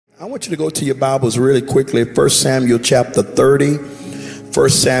I want you to go to your Bibles really quickly. 1 Samuel chapter 30. 1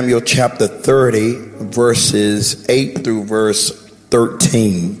 Samuel chapter 30, verses 8 through verse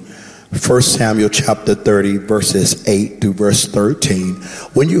 13. 1 Samuel chapter 30, verses 8 through verse 13.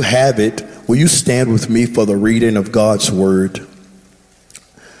 When you have it, will you stand with me for the reading of God's word?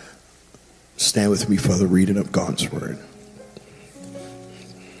 Stand with me for the reading of God's word.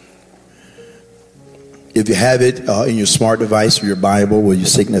 If you have it in your smart device or your Bible, will you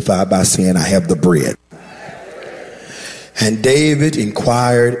signify by saying, I have the bread? And David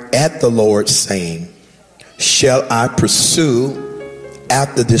inquired at the Lord, saying, shall I pursue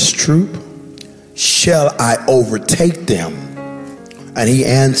after this troop? Shall I overtake them? And he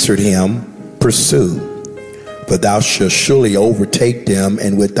answered him, pursue, but thou shalt surely overtake them,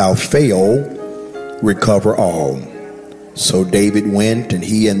 and without fail recover all. So David went, and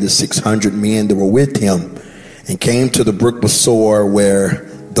he and the 600 men that were with him, and came to the brook Besor, where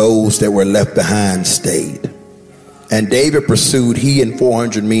those that were left behind stayed. And David pursued, he and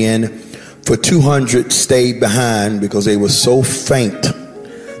 400 men, for 200 stayed behind, because they were so faint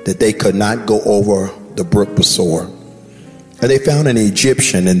that they could not go over the brook Besor. And they found an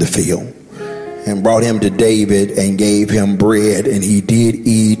Egyptian in the field, and brought him to David, and gave him bread, and he did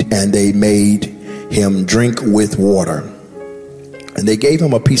eat, and they made him drink with water. And they gave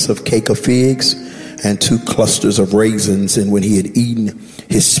him a piece of cake of figs and 2 clusters of raisins. And when he had eaten,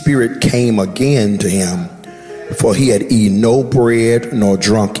 his spirit came again to him, for he had eaten no bread nor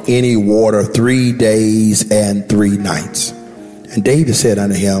drunk any water 3 days and 3 nights. And David said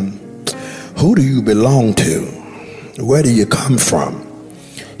unto him, who do you belong to? Where do you come from?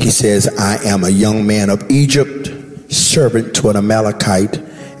 He says, I am a young man of Egypt, servant to an Amalekite,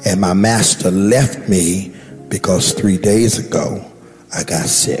 and my master left me because 3 days ago I got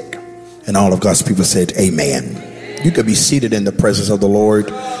sick. And all of God's people said, amen. You could be seated in the presence of the Lord.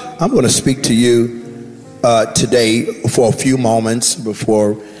 I'm going to speak to you today for a few moments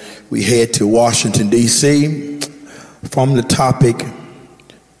before we head to Washington, D.C. from the topic,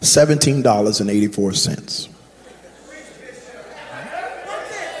 $17.84.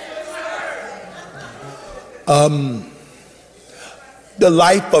 The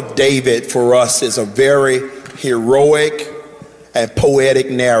life of David for us is a very heroic and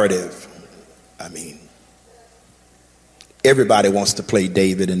poetic narrative. I mean, everybody wants to play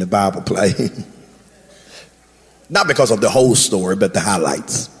David in the Bible play. Not because of the whole story, but the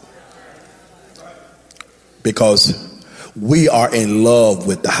highlights. Because we are in love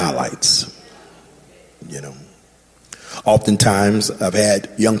with the highlights. You know, oftentimes I've had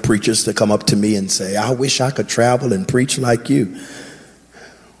young preachers that come up to me and say, I wish I could travel and preach like you.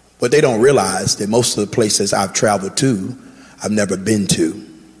 But they don't realize that most of the places I've traveled to, I've never been to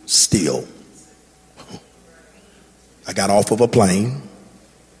still. I got off of a plane.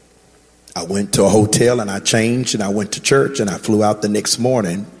 I went to a hotel and I changed and I went to church and I flew out the next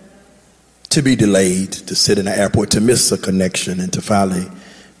morning to be delayed, to sit in the airport, to miss a connection, and to finally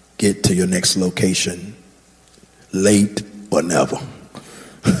get to your next location. Late but never.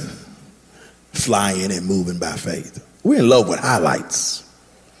 Flying and moving by faith. We're in love with highlights,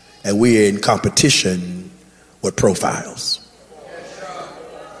 and we're in competition with profiles.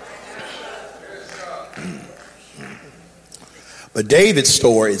 But David's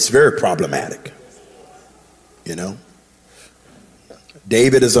story is very problematic. You know,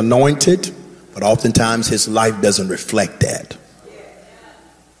 David is anointed, but oftentimes his life doesn't reflect that.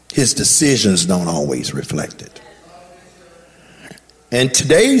 His decisions don't always reflect it. And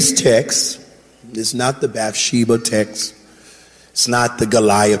today's text is not the Bathsheba text. It's not the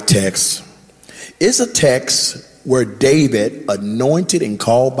Goliath text. It's a text where David, anointed and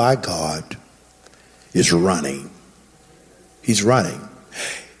called by God, is running. He's running.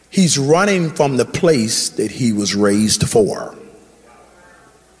 He's running from the place that he was raised for.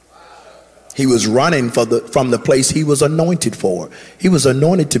 He was running from the place he was anointed for. He was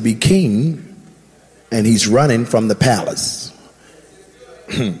anointed to be king, and he's running from the palace.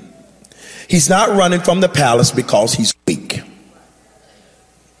 He's not running from the palace because he's weak.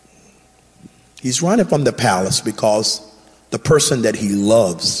 He's running from the palace because the person that he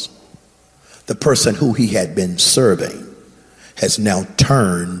loves, the person who he had been serving, has now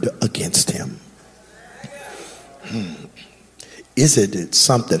turned against him. Isn't it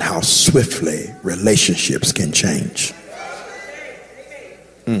something how swiftly relationships can change?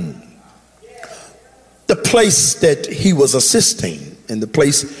 The place that he was assisting and the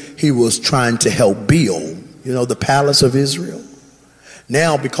place he was trying to help build, you know, the palace of Israel,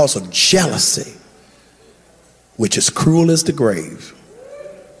 now because of jealousy, which is cruel as the grave,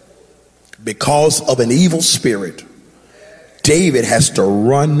 because of an evil spirit, David has to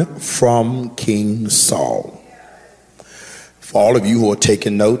run from King Saul. For all of you who are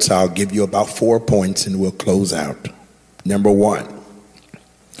taking notes, I'll give you about 4 points and we'll close out. Number one,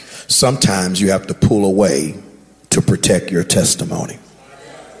 sometimes you have to pull away to protect your testimony.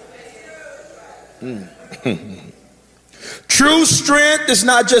 True strength is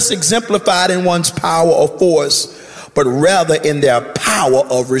not just exemplified in one's power or force, but rather in their power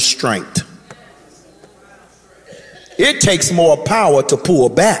of restraint. It takes more power to pull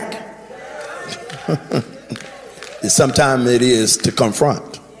back. Sometimes it is to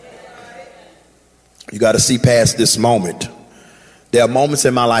confront. You got to see past this moment. There are moments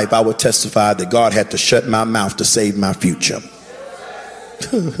in my life I would testify that God had to shut my mouth to save my future.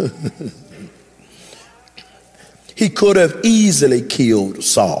 He could have easily killed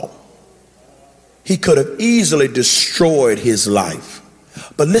Saul. He could have easily destroyed his life.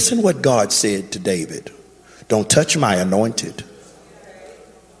 But listen what God said to David. Don't touch my anointed.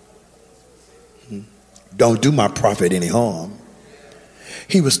 Don't do my prophet any harm.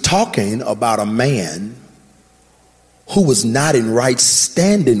 He was talking about a man who was not in right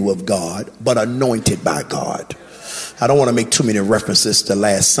standing with God, but anointed by God. I don't want to make too many references to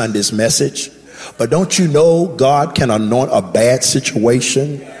last Sunday's message, but don't you know God can anoint a bad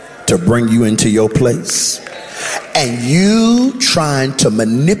situation to bring you into your place? And you trying to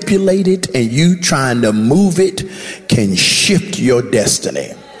manipulate it and you trying to move it can shift your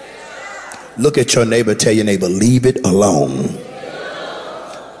destiny. Look at your neighbor, tell your neighbor, leave it alone.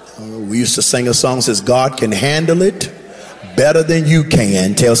 We used to sing a song that says, God can handle it better than you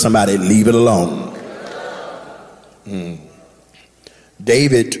can. Tell somebody, leave it alone.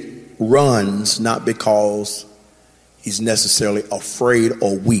 David runs not because he's necessarily afraid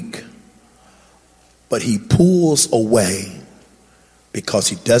or weak, but he pulls away because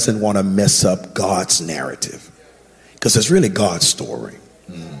he doesn't want to mess up God's narrative, because it's really God's story.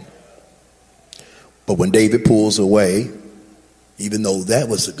 But when David pulls away, even though that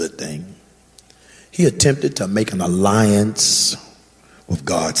was a good thing, he attempted to make an alliance with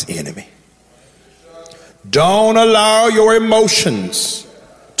God's enemy. Don't allow your emotions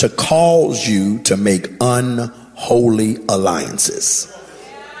to cause you to make unholy alliances.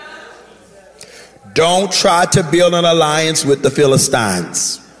 Don't try to build an alliance with the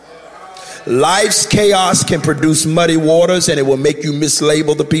Philistines. Life's chaos can produce muddy waters, and it will make you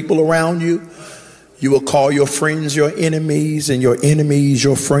mislabel the people around you. You will call your friends your enemies and your enemies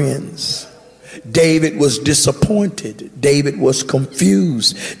your friends. David was disappointed. David was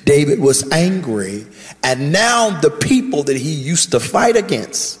confused. David was angry. And now the people that he used to fight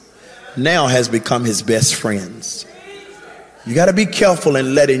against now has become his best friends. You got to be careful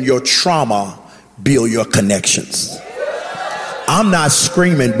in letting your trauma build your connections. I'm not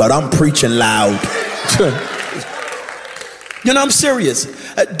screaming, but I'm preaching loud. You know, I'm serious.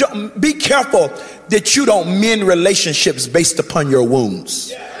 Be careful that you don't mend relationships based upon your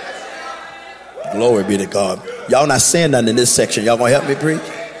wounds. Glory be to God. Y'all not saying nothing in this section. Y'all gonna help me preach?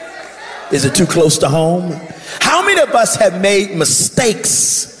 Is it too close to home? How many of us have made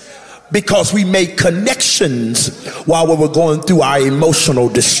mistakes because we made connections while we were going through our emotional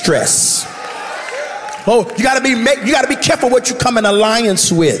distress? Oh, you gotta be careful what you come in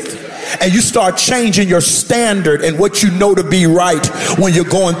alliance with. And you start changing your standard and what you know to be right when you're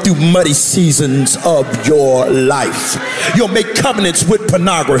going through muddy seasons of your life. You'll make covenants with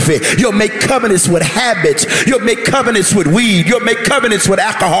pornography. You'll make covenants with habits. You'll make covenants with weed. You'll make covenants with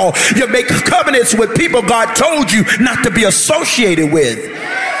alcohol. You'll make covenants with people God told you not to be associated with.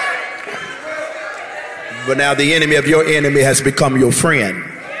 But now the enemy of your enemy has become your friend.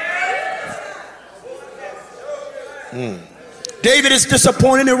 David is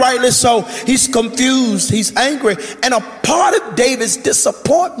disappointed, and rightly so. He's confused. He's angry. And a part of David's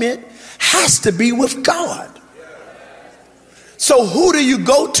disappointment has to be with God. So who do you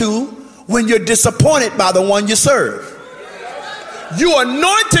go to when you're disappointed by the one you serve? You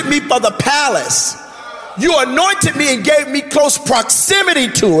anointed me for the palace. You anointed me and gave me close proximity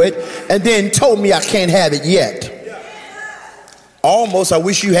to it, and then told me I can't have it yet. Almost I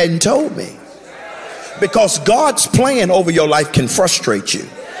wish you hadn't told me. Because God's plan over your life can frustrate you.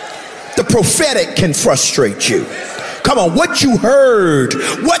 The prophetic can frustrate you. Come on, what you heard,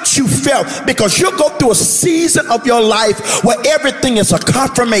 what you felt, because you'll go through a season of your life where everything is a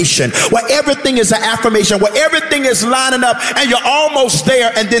confirmation, where everything is an affirmation, where everything is lining up and you're almost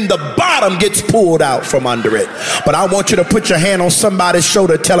there, and then the bottom gets pulled out from under it. But I want you to put your hand on somebody's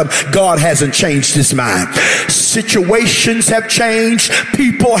shoulder, tell them God hasn't changed his mind. Situations have changed,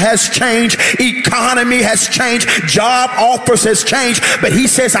 people has changed, economy has changed, job offers has changed, but he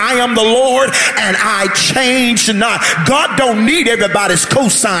says, I am the Lord and I change not. God don't need everybody's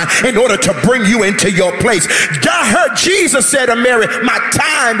cosign in order to bring you into your place. I heard Jesus say to Mary, my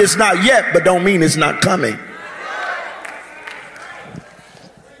time is not yet, but don't mean it's not coming.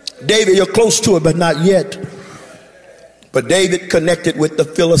 David, you're close to it, but not yet. But David connected with the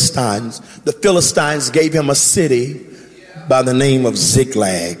Philistines. The Philistines gave him a city by the name of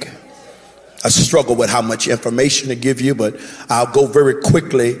Ziklag. I struggle with how much information to give you, but I'll go very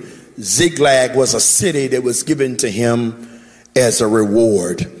quickly. Ziklag was a city that was given to him as a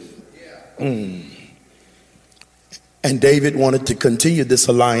reward. And David wanted to continue this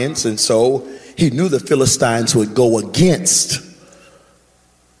alliance, and so he knew the Philistines would go against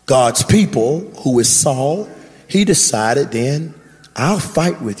God's people, who is Saul. He decided, then I'll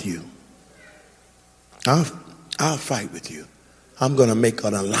fight with you. I'll fight with you. I'm going to make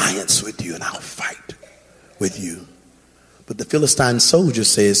an alliance with you, and I'll fight with you. But the Philistine soldier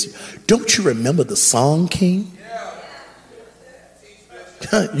says, don't you remember the song, King?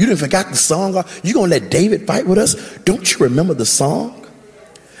 You didn't forgot the song? You going to let David fight with us? Don't you remember the song?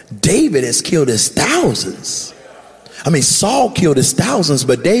 David has killed his thousands. I mean, Saul killed his thousands,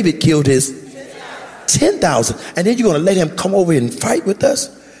 but David killed his 10,000. And then you're going to let him come over and fight with us?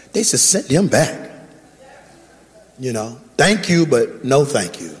 They said, send him back. You know, thank you, but no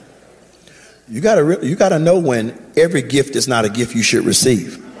thank you. You got to know when every gift is not a gift you should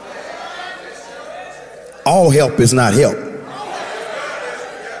receive. All help is not help.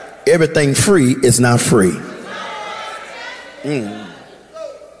 Everything free is not free.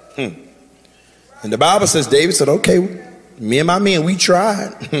 And the Bible says, David said, okay, me and my men, we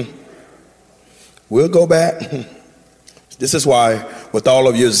tried. We'll go back. This is why, with all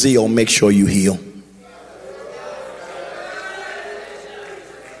of your zeal, make sure you heal.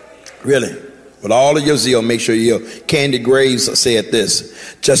 Really, with all of your zeal, make sure you heal. Candy Graves said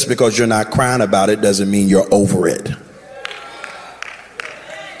this: just because you're not crying about it doesn't mean you're over it.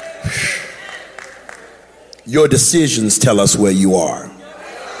 Your decisions tell us where you are.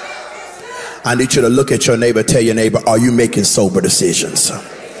 I need you to look at your neighbor, tell your neighbor, are you making sober decisions?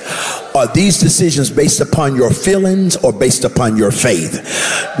 Are these decisions based upon your feelings or based upon your faith?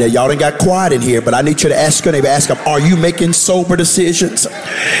 Now, y'all done got quiet in here, but I need you to ask your neighbor, ask them, are you making sober decisions?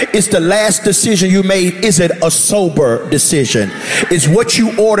 Is the last decision you made, is it a sober decision? Is what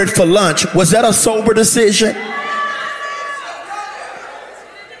you ordered for lunch, was that a sober decision?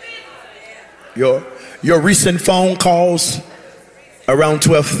 Your recent phone calls around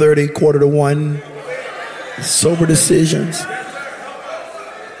 12:30, 1:45, sober decisions?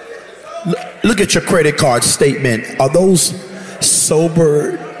 Look at your credit card statement. Are those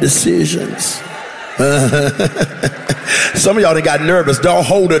sober decisions? Some of y'all done got nervous. Don't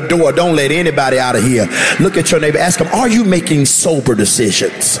hold the door. Don't let anybody out of here. Look at your neighbor. Ask them, are you making sober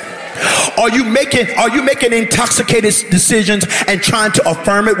decisions? Are you making intoxicated decisions and trying to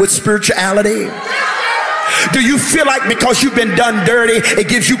affirm it with spirituality? Do you feel like because you've been done dirty, it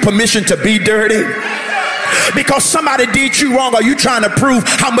gives you permission to be dirty? Because somebody did you wrong, are you trying to prove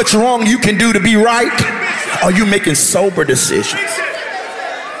how much wrong you can do to be right? Are you making sober decisions?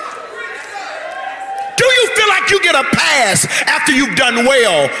 Do you feel like you get a pass after you've done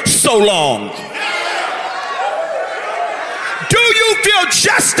well so long? Do you feel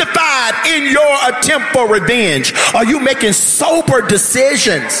justified in your attempt for revenge? Are you making sober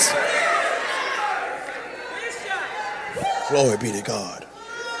decisions? Glory be to God.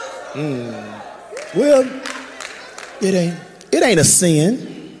 Well, it ain't a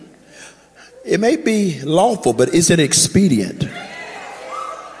sin. It may be lawful, but is it expedient?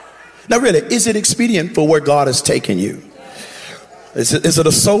 Now really, is it expedient for where God has taken you? Is it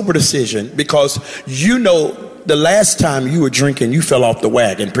a sober decision? Because you know the last time you were drinking, you fell off the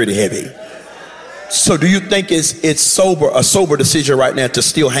wagon pretty heavy. So do you think it's a sober decision right now to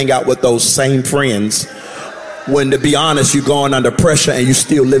still hang out with those same friends when, to be honest, you're going under pressure and you're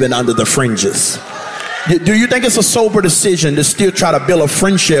still living under the fringes? Do you think it's a sober decision to still try to build a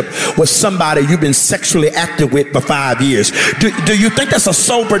friendship with somebody you've been sexually active with for 5 years? Do you think that's a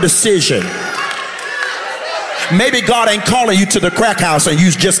sober decision? Maybe God ain't calling you to the crack house and you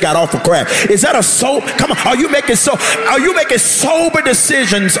just got off of crack. Is that a sober? Come on, are you making sober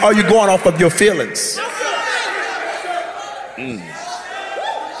decisions? Or are you going off of your feelings?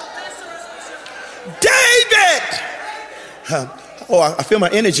 David! I feel my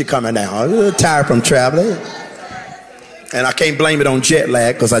energy coming now. I'm a little tired from traveling. And I can't blame it on jet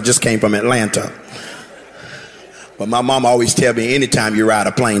lag because I just came from Atlanta. But my mom always tells me anytime you ride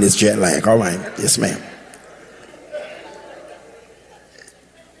a plane, it's jet lag. All right. Yes, ma'am.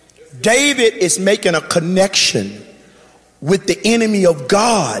 David is making a connection with the enemy of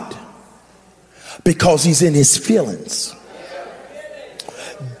God because he's in his feelings.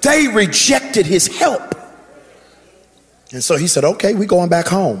 They rejected his help. And so he said, okay, we're going back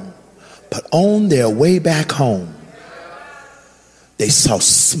home. But on their way back home, they saw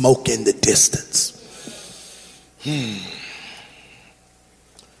smoke in the distance.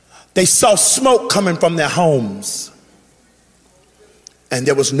 They saw smoke coming from their homes. And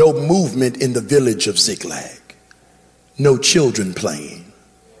there was no movement in the village of Ziklag. No children playing.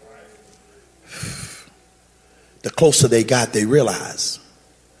 The closer they got, they realized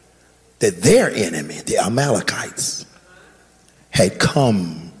that their enemy, the Amalekites, had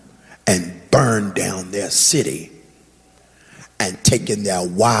come and burned down their city and taken their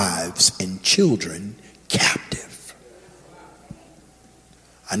wives and children captive.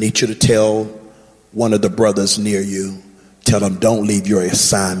 I need you to tell one of the brothers near you, tell them, don't leave your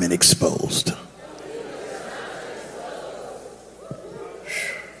assignment exposed.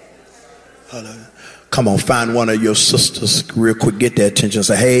 Come on, find one of your sisters real quick, get their attention,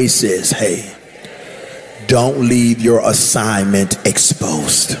 say, hey sis, hey, don't leave your assignment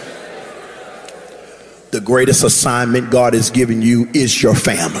exposed. The greatest assignment God has given you is your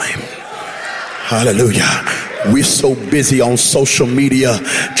family. Hallelujah. We're so busy on social media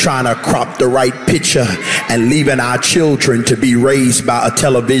trying to crop the right picture and leaving our children to be raised by a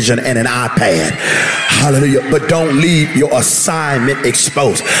television and an iPad. Hallelujah. But don't leave your assignment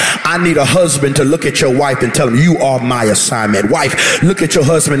exposed. I need a husband to look at your wife and tell him, you are my assignment. Wife, look at your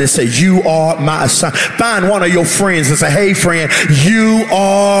husband and say, you are my assignment. Find one of your friends and say, hey friend, you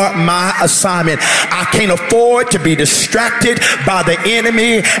are my assignment. I can't afford to be distracted by the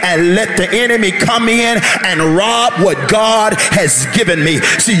enemy and let the enemy come in and rob what God has given me.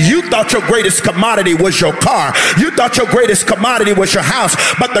 See, you thought your greatest commodity was your car. You thought your greatest commodity was your house.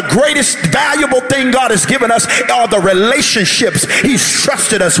 But the greatest valuable thing God has given us are the relationships he's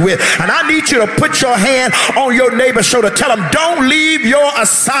trusted us with. And I need you to put your hand on your neighbor's shoulder. Tell him, don't leave your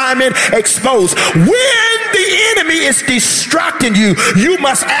assignment exposed. When the enemy is distracting you, you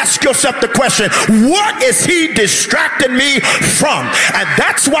must ask yourself the question, what is he distracting me from? And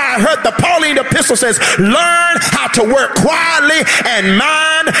that's why I heard the Pauline epistle says, learn how to work quietly and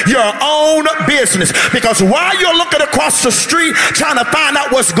mind your own business. Because while you're looking across the street trying to find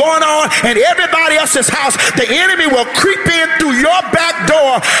out what's going on in everybody else's house, the enemy will creep in through your back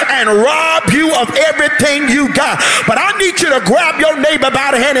door and rob you of everything you got. But I need you to grab your neighbor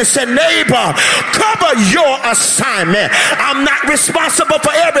by the hand and say, neighbor, cover your assignment. I'm not responsible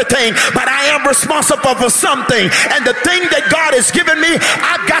for everything, but I am responsible for something. And the thing that God has given me,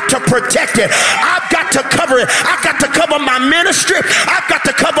 I've got to protect it. I've got to cover it. I've got to cover my ministry. I've got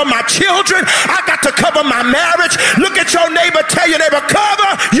to cover my children. I've got to cover my marriage. Look at your neighbor. Tell your neighbor,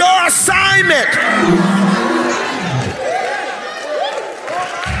 cover your assignment.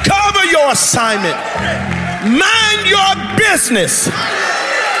 Cover your assignment. Mind your business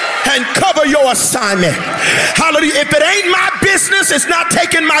and cover your assignment. Hallelujah. If it ain't my business, it's not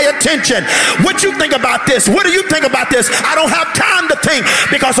taking my attention. What you think about this? What do you think about this? I don't have time to think,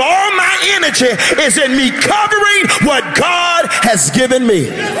 because all my energy is in me covering what God has given me.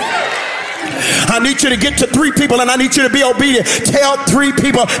 I need you to get to 3 people, and I need you to be obedient. Tell 3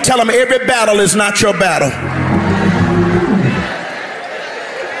 people, tell them every battle is not your battle.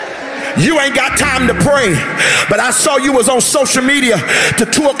 You ain't got time to pray, but I saw you was on social media to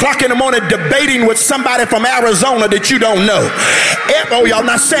 2 o'clock in the morning debating with somebody from Arizona that you don't know. Oh, y'all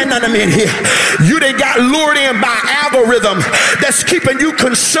not saying nothing to me in here. You done got lured in by algorithm that's keeping you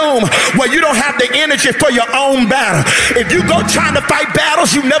consumed where you don't have the energy for your own battle. If you go trying to fight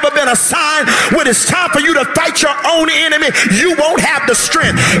battles you've never been assigned, when it's time for you to fight your own enemy, you won't have the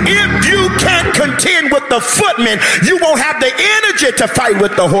strength. If you can't contend with the footmen, you won't have the energy to fight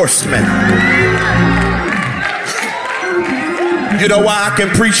with the horsemen. You know why I can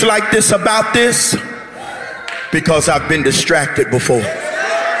preach like this about this? Because I've been distracted before.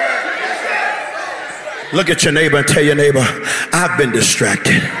 Look at your neighbor and tell your neighbor, I've been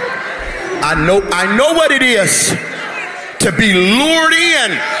distracted. I know what it is to be lured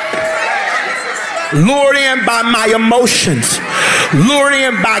in by my emotions, lured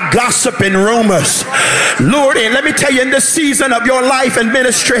in by gossip and rumors, lured in. Let me tell you, in this season of your life and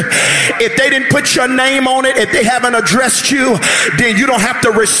ministry, if they didn't put your name on it, if they haven't addressed you, then you don't have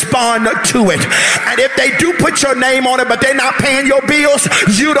to respond to it. And if they do put your name on it, but they're not paying your bills,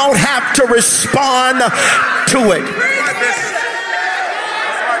 you don't have to respond to it.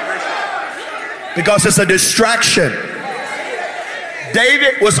 Because it's a distraction.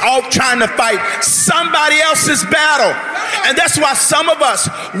 David was off trying to fight somebody else's battle. And that's why some of us,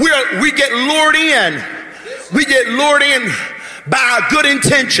 we get lured in. We get lured in by our good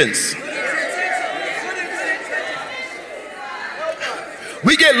intentions.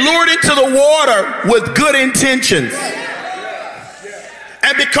 We get lured into the water with good intentions.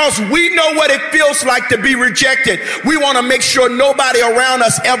 And because we know what it feels like to be rejected, we want to make sure nobody around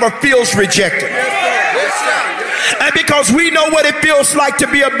us ever feels rejected. And because we know what it feels like to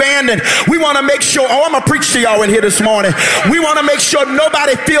be abandoned, we want to make sure, I'm going to preach to y'all in here this morning. We want to make sure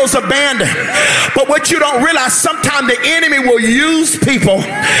nobody feels abandoned. But what you don't realize, sometimes the enemy will use people.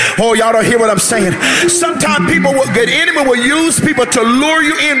 Oh, y'all don't hear what I'm saying. Sometimes the enemy will use people to lure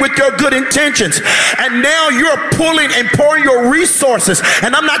you in with your good intentions. And now you're pulling and pouring your resources.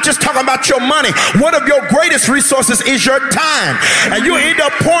 And I'm not just talking about your money. One of your greatest resources is your time. And you end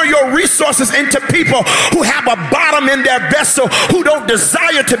up pouring your resources into people who have a bottom in their vessel, who don't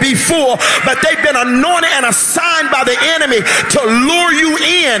desire to be full, but they've been anointed and assigned by the enemy to lure you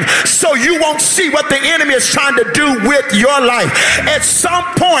in so you won't see what the enemy is trying to do with your life. At some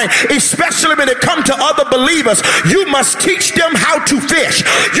point, especially when it comes to other believers, you must teach them how to fish.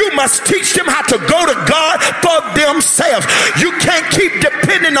 You must teach them how to go to God for themselves. You can't keep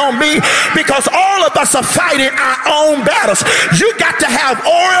depending on me, because all of us are fighting our own battles. You got to have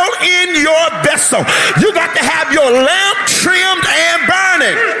oil in your vessel. You got to have your lamp trimmed and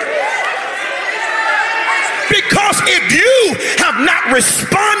burning. Because if you have not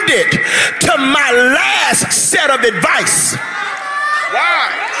responded to my last set of advice,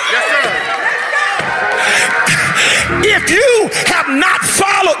 Yes, sir. if you have not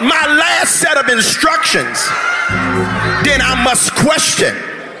followed my last set of instructions, then I must question,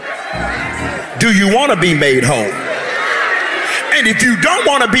 do you want to be made whole? And if you don't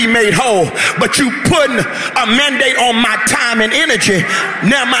want to be made whole, but you putting a mandate on my time and energy,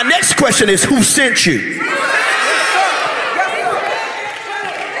 now my next question is, who sent you?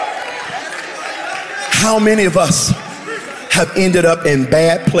 How many of us have ended up in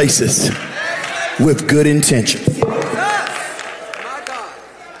bad places with good intentions?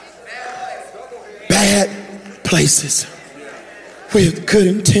 Bad places with good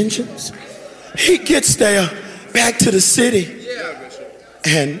intentions. He gets there, back to the city,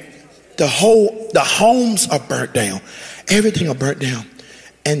 and the homes are burnt down. Everything are burnt down.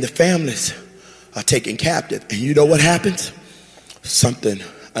 And the families are taken captive. And you know what happens?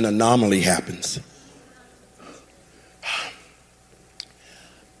 An anomaly happens.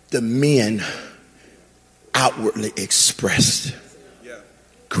 The men outwardly expressed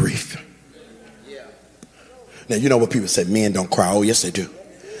grief. Now, you know what people say, men don't cry. Oh, yes, they do.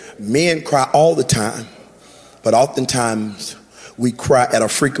 Men cry all the time, but oftentimes we cry at a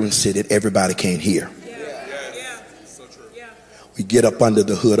frequency that everybody can't hear. We get up under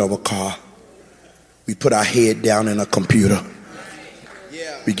the hood of a car. We put our head down in a computer.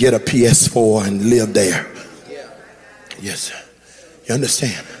 We get a PS4 and live there. Yes. You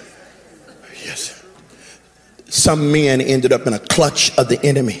understand? Yes. Some men ended up in a clutch of the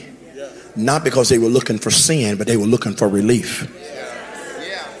enemy. Not because they were looking for sin, but they were looking for relief.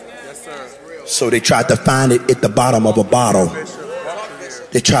 So they tried to find it at the bottom of a bottle.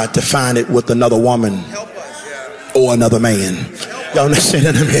 They tried to find it with another woman or another man. Y'all understand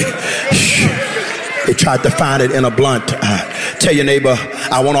what I mean? They tried to find it in a blunt. Tell your neighbor,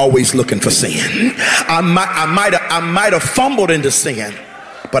 I wasn't always looking for sin. I might have fumbled into sin,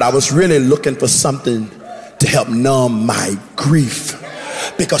 but I was really looking for something to help numb my grief.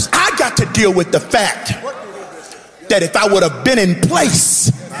 Because I got to deal with the fact that if I would have been in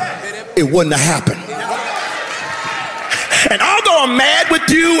place, it wouldn't have happened. And although I'm mad with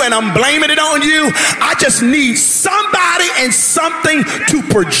you and I'm blaming it on you, I just need somebody and something to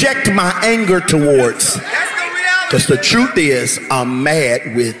project my anger towards. Because the truth is, I'm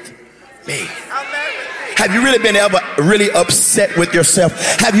mad with me. Have you really been ever really upset with yourself?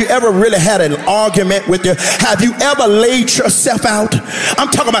 Have you ever really had an argument with you? Have you ever laid yourself out? I'm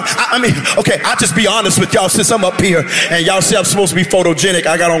talking about, okay, I'll just be honest with y'all since I'm up here and y'all say I'm supposed to be photogenic.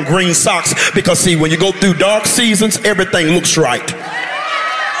 I got on green socks because see, when you go through dark seasons, everything looks right.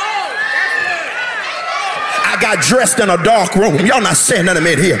 I got dressed in a dark room. Y'all not saying nothing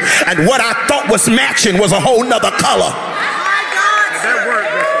in here. And what I thought was matching was a whole nother color.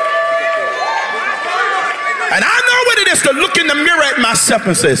 And I know what it is to look in the mirror at myself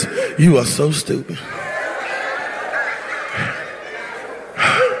and says, you are so stupid.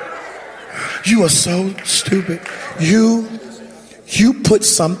 You are so stupid. You put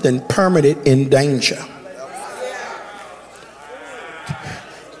something permanent in danger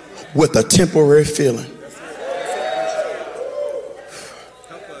with a temporary feeling.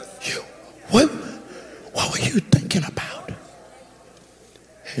 What were you thinking about?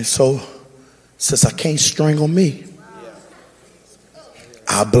 And so, since I can't strangle me,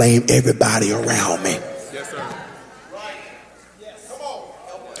 I blame everybody around me.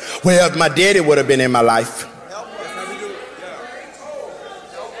 Well, if my daddy would have been in my life.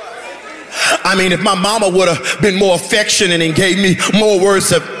 I mean, if my mama would have been more affectionate and gave me more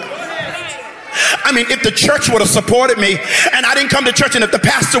words of, I mean, if the church would have supported me and I didn't come to church, and if the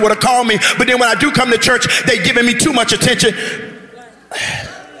pastor would have called me, but then when I do come to church, they giving me too much attention.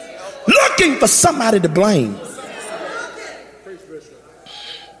 Looking for somebody to blame.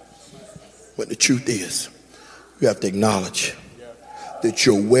 But the truth is, you have to acknowledge that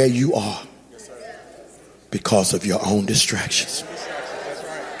you're where you are because of your own distractions.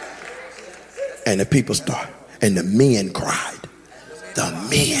 And the people start, and the men cried. The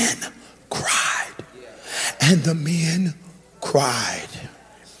men cried. And the men cried.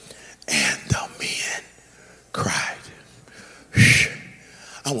 And the men cried.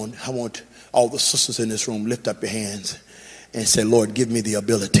 I want all the sisters in this room, lift up your hands and say, Lord, give me the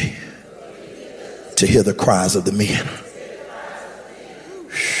ability to hear the cries of the men.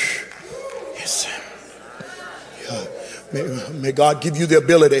 Yes. May God give you the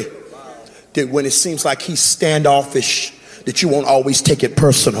ability that when it seems like he's standoffish, that you won't always take it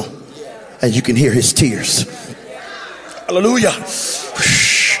personal and you can hear his tears. Hallelujah.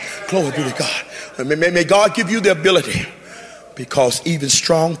 Glory be to God. May God give you the ability, because even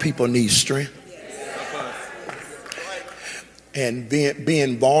strong people need strength. And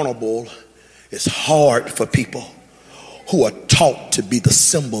being vulnerable is hard for people who are taught to be the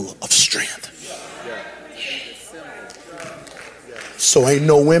symbol of strength. So ain't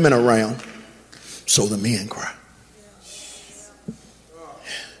no women around, so the men cry.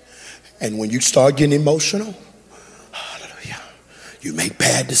 And when you start getting emotional, hallelujah, you make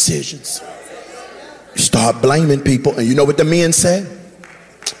bad decisions. You start blaming people. And you know what the men said?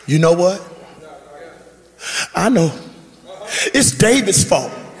 You know what? I know. It's David's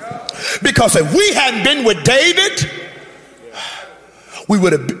fault. Because if we hadn't been with David, we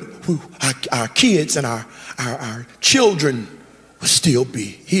would have, our kids and our children would still be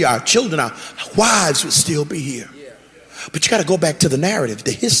here. Our children, our wives would still be here. But you got to go back to the narrative,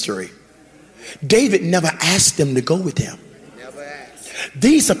 the history. David never asked them to go with him.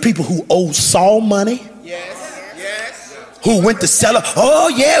 These are people who owed Saul money. Yes. Who went to sell it. Oh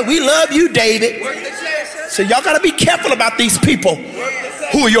yeah, we love you, David. So y'all got to be careful about these people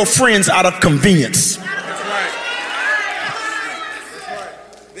who are your friends out of convenience.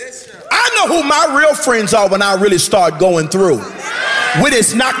 I know who my real friends are when I really start going through. When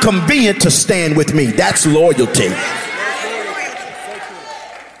it's not convenient to stand with me. That's loyalty.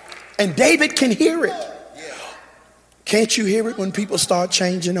 And David can hear it. Can't you hear it when people start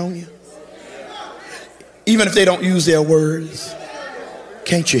changing on you? Even if they don't use their words.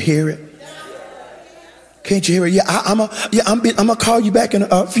 Can't you hear it? Can't you hear it? I'm gonna call you back in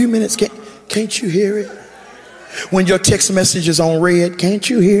a few minutes. Can't you hear it? When your text message is on red, can't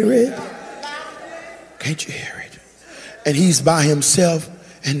you hear it? Can't you hear it? And he's by himself,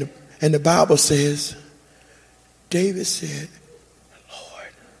 and the Bible says, David said,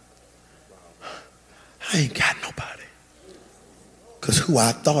 Lord, I ain't got nobody. Because who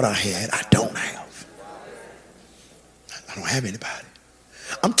I thought I had, I don't have. I don't have anybody.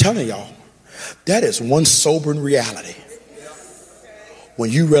 I'm telling y'all, that is one sobering reality. When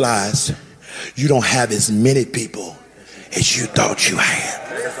you realize you don't have as many people as you thought you had.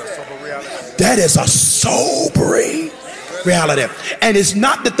 That is a sobering reality. And it's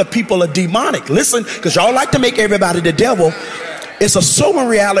not that the people are demonic. Listen, because y'all like to make everybody the devil. It's a sobering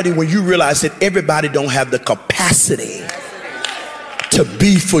reality when you realize that everybody don't have the capacity to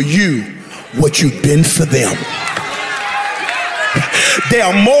be for you what you've been for them. There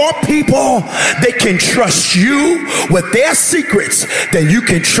are more people that can trust you with their secrets than you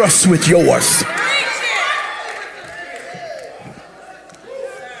can trust with yours.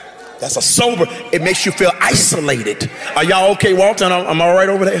 That's a sober. It makes you feel isolated. Are y'all okay, Walter? I'm all right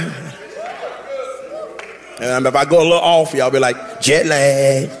over there. And if I go a little off, y'all be like, jet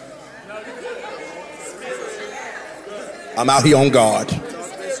lag. I'm out here on guard.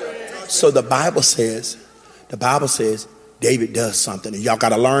 So the Bible says, David does something, and y'all got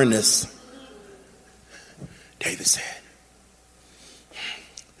to learn this. David said,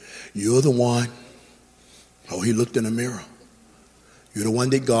 you're the one. Oh, he looked in the mirror. You're the one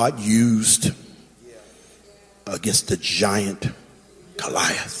that God used against the giant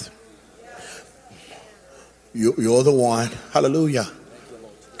Goliath. You're the one, hallelujah,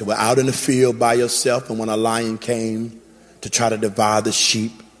 that were out in the field by yourself, and when a lion came to try to devour the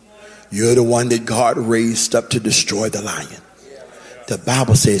sheep, you're the one that God raised up to destroy the lion. The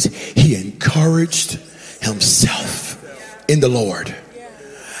Bible says he encouraged himself in the Lord.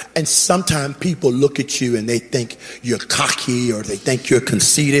 And sometimes people look at you and they think you're cocky or they think you're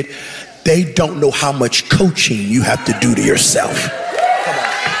conceited. They don't know how much coaching you have to do to yourself.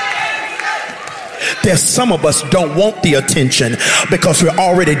 There's some of us don't want the attention because we're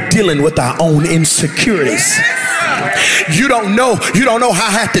already dealing with our own insecurities. You don't know how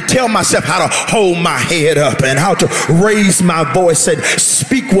I have to tell myself how to hold my head up and how to raise my voice and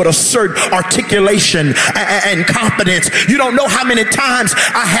speak with a certain articulation and confidence. You don't know how many times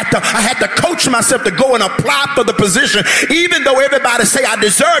I had to coach myself to go and apply for the position. Even though everybody say I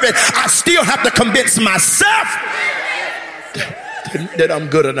deserve it, I still have to convince myself that I'm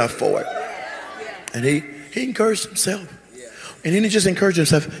good enough for it. And he encouraged himself. And then he just encouraged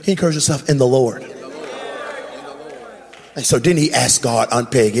himself. He encouraged himself in the Lord. And so then he asked God,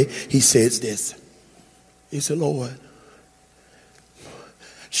 unpeg it. He says this. He said, Lord,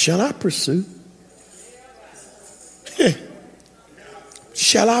 shall I pursue?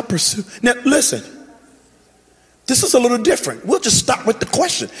 Shall I pursue? Now listen, this is a little different. We'll just stop with the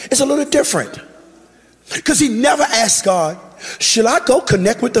question. It's a little different. Because he never asked God, shall I go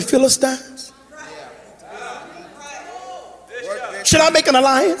connect with the Philistines? Should I make an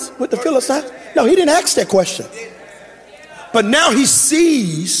alliance with the Philistines? No, he didn't ask that question. But now he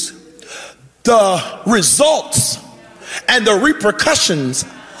sees the results and the repercussions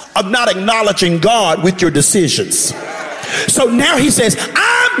of not acknowledging God with your decisions. So now he says,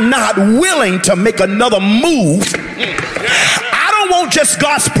 I'm not willing to make another move. I don't want just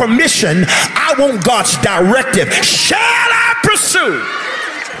God's permission. I want God's directive. Shall I pursue?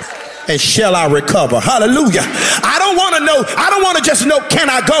 And shall I recover? Hallelujah. I don't want to just know, can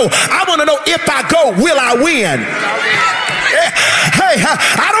I go? I want to know, if I go, will I win? Hey,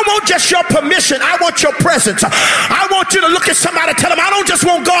 I don't want just your permission. I want your presence. I want you to look at somebody and tell them, I don't just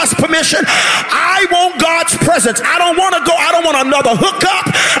want God's permission. I want God's presence. I don't want to go. I don't want another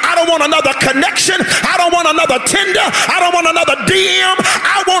hookup. I don't want another connection. I don't want another Tinder. I don't want another DM.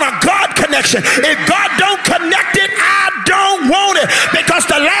 I want a God connection. If God don't connect it, I don't want it, because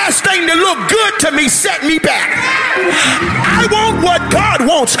the last thing that looked good to me set me back. I want what God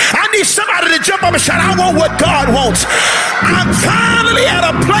wants. I need somebody to jump up and shout, I want what God wants. I'm finally at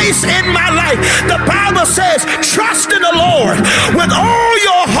a place in my life. The Bible says, trust in the Lord with all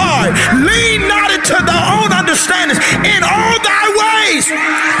your heart. Lean not into thy own understanding. In all thy ways,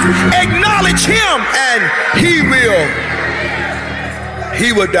 acknowledge him, and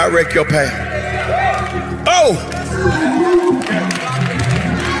he will direct your path. Oh,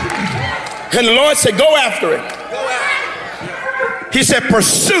 and the Lord said, go after it. He said,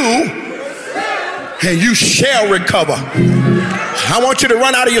 pursue and you shall recover. I want you to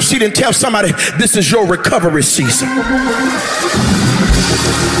run out of your seat and tell somebody, this is your recovery season.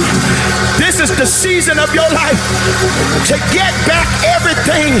 This is the season of your life to get back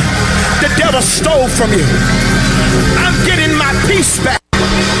everything the devil stole from you. I'm getting my peace back.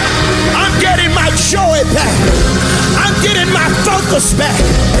 I'm getting my joy back. I'm getting my focus back.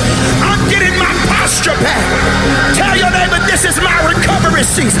 I'm getting my posture back. Tell your neighbor, this is my recovery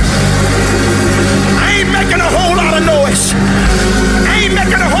season. I ain't making a whole lot of noise. I ain't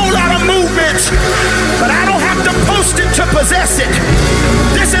making a whole lot of movement, but I don't have to post it to possess it.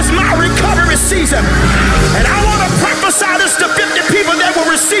 This is my recovery season. And I want to prophesy this to 50 people that will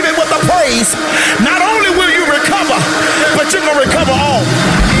receive it with a praise. Not only will you recover, but you're going to recover all.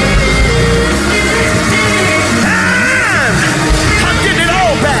 I'm getting it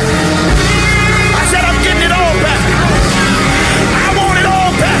all back. I said I'm getting it all back. I want it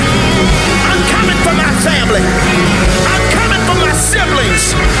all back. I'm coming for my family. I'm coming for my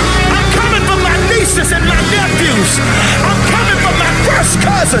siblings. I'm coming for my nieces and my nephews. I'm coming for my first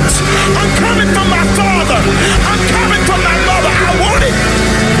cousins. I'm coming for my father. I'm coming for my mother. I want it.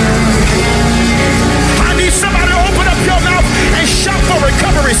 I need somebody to open up your mouth and shout for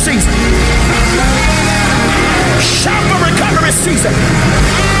recovery season. Shout for recovery season.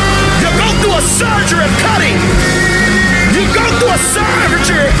 You go through a surgery of cutting. You go through a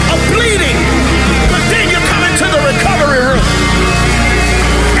surgery of bleeding. But then you come into the recovery room.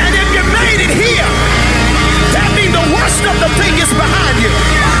 And if you made it here, that means the worst of the thing is behind you.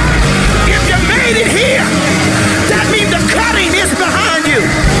 If you made it here, that means the cutting is behind you.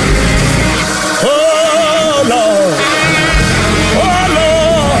 Oh, Lord. Oh,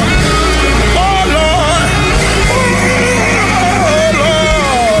 Lord. Oh, Lord. Oh, Lord.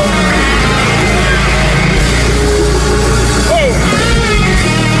 Oh.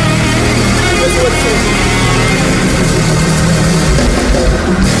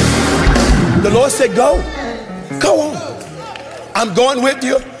 The Lord said, go. Go on. I'm going with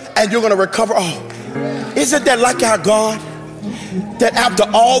you, and you're going to recover all. Isn't that like our God? that after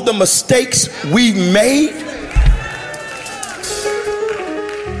all the mistakes we've made,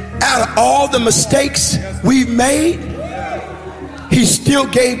 out of all the mistakes we've made, he still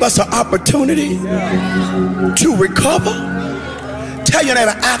gave us an opportunity to recover? Tell your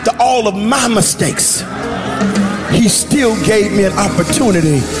neighbor, after all of my mistakes, he still gave me an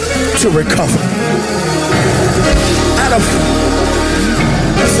opportunity to recover. Out of,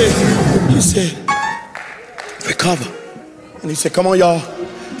 he said, recover. And he said, come on, y'all.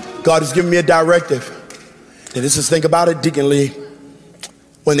 God has given me a directive. And this is, think about it, Deacon Lee.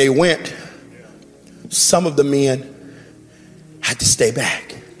 When they went, some of the men had to stay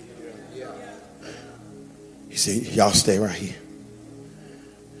back. He said, y'all stay right here.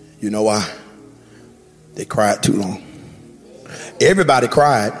 You know why? They cried too long. Everybody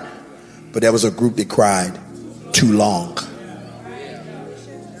cried, but there was a group that cried too long.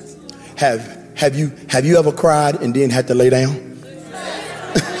 Have you ever cried and then had to lay down?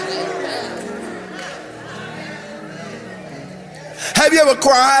 Have you ever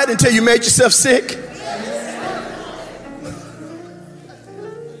cried until you made yourself sick?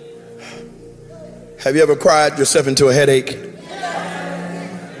 Have you ever cried yourself into a headache?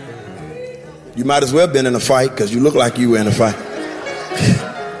 You might as well have been in a fight because you look like you were in a fight.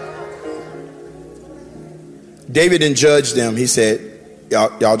 David didn't judge them. He said,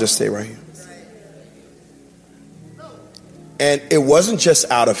 y'all just stay right here. And it wasn't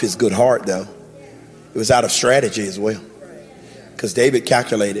just out of his good heart, though. It was out of strategy as well. Because David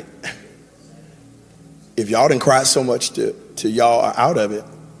calculated, if y'all didn't cry so much to y'all are out of it,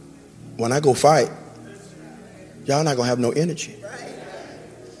 when I go fight, y'all not going to have no energy.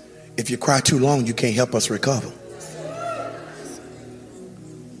 If you cry too long, you can't help us recover.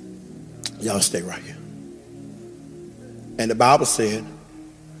 Y'all stay right here. And the Bible said,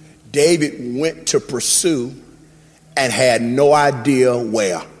 David went to pursue and had no idea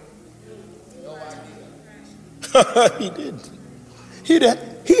where. He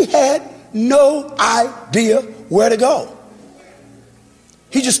didn't. He had no idea where to go.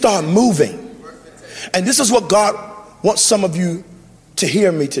 He just started moving. And this is what God wants some of you to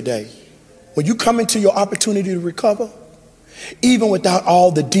hear me today. When you come into your opportunity to recover, even without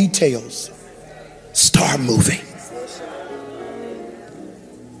all the details, start moving.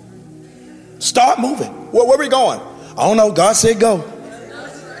 Start moving. Where are we going? I don't know. God said go.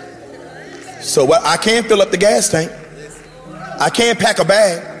 So what? I can't fill up the gas tank. I can't pack a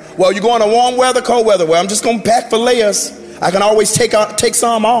bag. Well, you're going to warm weather, cold weather. Well, I'm just going to pack for layers. I can always take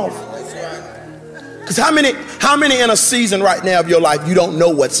some off. Because how many in a season right now of your life, you don't know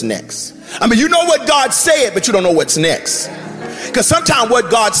what's next? I mean, you know what God said, but you don't know what's next. Because sometimes what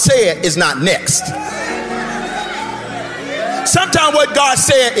God said is not next. Sometimes what God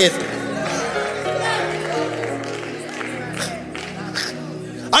said is,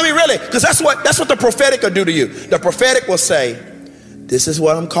 I mean, really, because that's what the prophetic will do to you. The prophetic will say, this is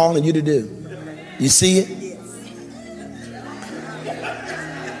what I'm calling you to do. You see it?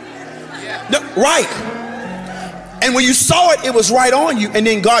 No, right. And when you saw it, it was right on you. And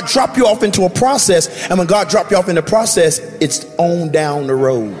then God dropped you off into a process. And when God dropped you off in the process, it's on down the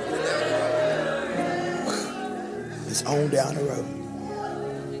road. It's on down the road.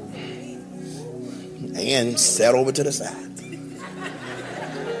 And set over to the side.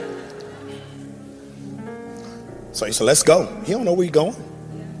 So he said, let's go. He don't know where he's going.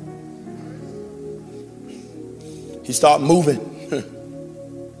 He started moving.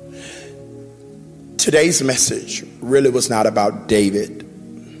 Today's message really was not about David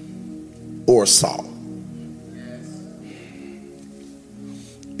or Saul.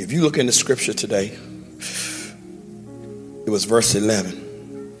 If you look in the scripture today, it was verse 11.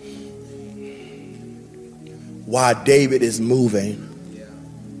 While David is moving,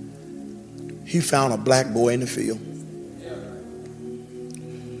 he found a black boy in the field.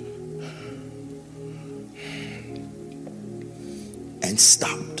 And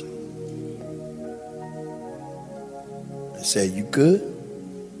stopped. I said, you good?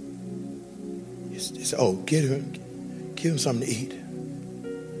 He said, oh, give him something to eat.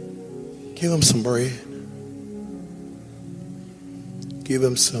 Give him some bread. Give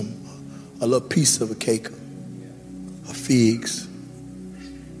him a little piece of a cake of figs.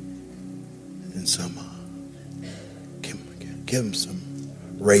 And some, give him some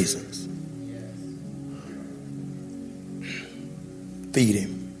raisins. Feed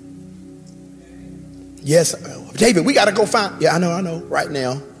him. Yes, David, we got to go find. Yeah, I know. Right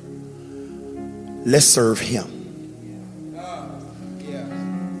now, let's serve him.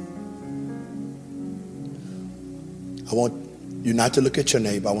 I want you not to look at your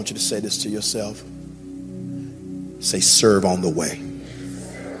neighbor. I want you to say this to yourself. Say, serve on the way.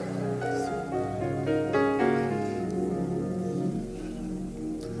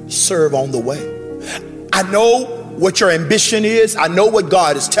 Serve on the way. I know what your ambition is. I know what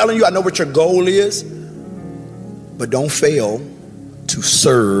God is telling you. I know what your goal is. But don't fail to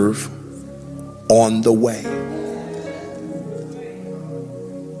serve on the way.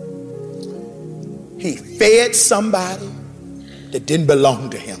 He fed somebody that didn't belong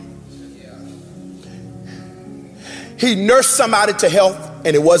to him. He nursed somebody to health,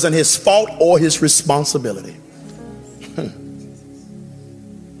 and it wasn't his fault or his responsibility.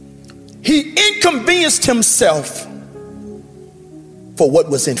 He inconvenienced himself for what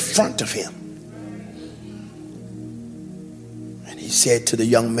was in front of him. And he said to the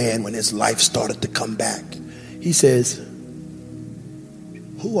young man when his life started to come back, he says,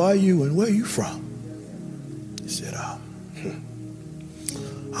 who are you and where are you from? He said,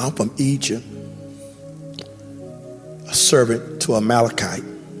 I'm from Egypt, a servant to Amalekite,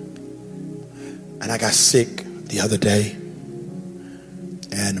 and I got sick the other day,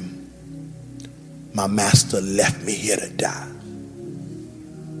 and my master left me here to die.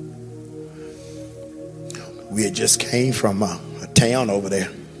 We had just came from a town over there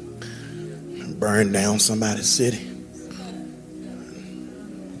and burned down somebody's city.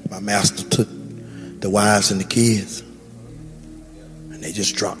 My master took the wives and the kids, and they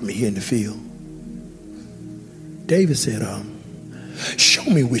just dropped me here in the field. David said, show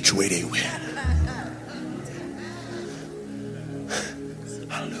me which way they went.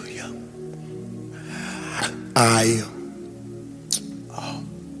 Hallelujah. I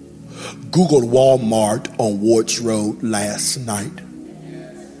Googled Walmart on Wards Road last night,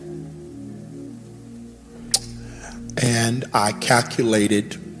 and I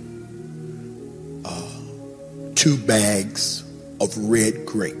calculated 2 bags of red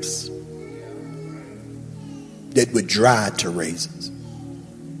grapes that were dried to raisins,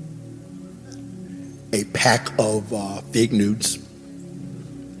 a pack of fig Newtons,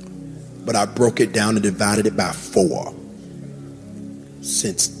 but I broke it down and divided it by 4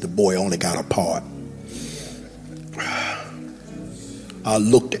 since the boy only got a part. I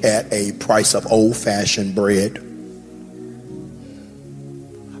looked at a price of old-fashioned bread.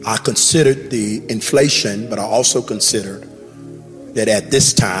 I considered the inflation, but I also considered that at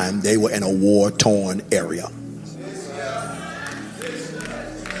this time they were in a war-torn area.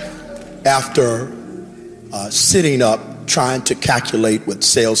 After sitting up trying to calculate with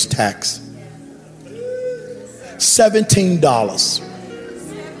sales tax, $17.84.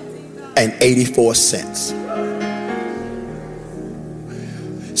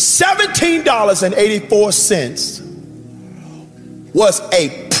 $17.84 was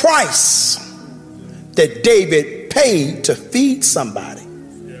a price that David paid to feed somebody,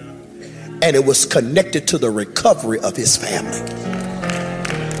 and it was connected to the recovery of his family.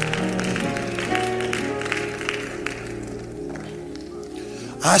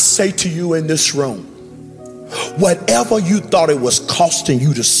 I say to you in this room, whatever you thought it was costing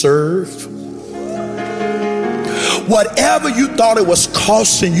you to serve, whatever you thought it was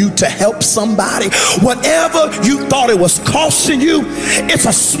costing you to help somebody, whatever you thought it was costing you, it's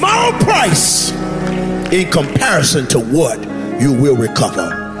a small price in comparison to what you will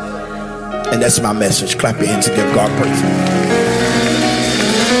recover. And that's my message. Clap your hands and give God praise.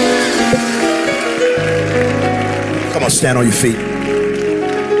 Come on, stand on your feet.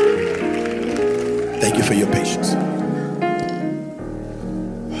 Thank you for your patience.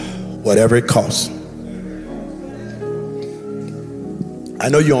 Whatever it costs. I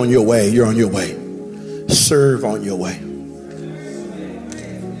know you're on your way. You're on your way. Serve on your way.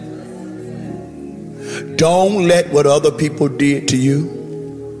 Don't let what other people did to you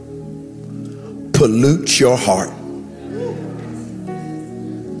pollute your heart.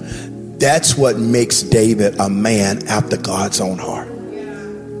 That's what makes David a man after God's own heart.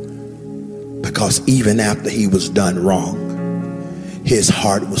 Because even after he was done wrong, his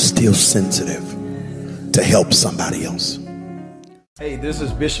heart was still sensitive to help somebody else. Hey, this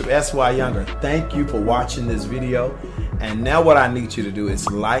is Bishop S.Y. Younger. Thank you for watching this video. And now what I need you to do is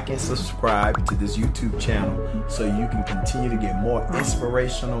like and subscribe to this YouTube channel so you can continue to get more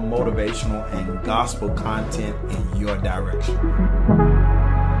inspirational, motivational, and gospel content in your direction.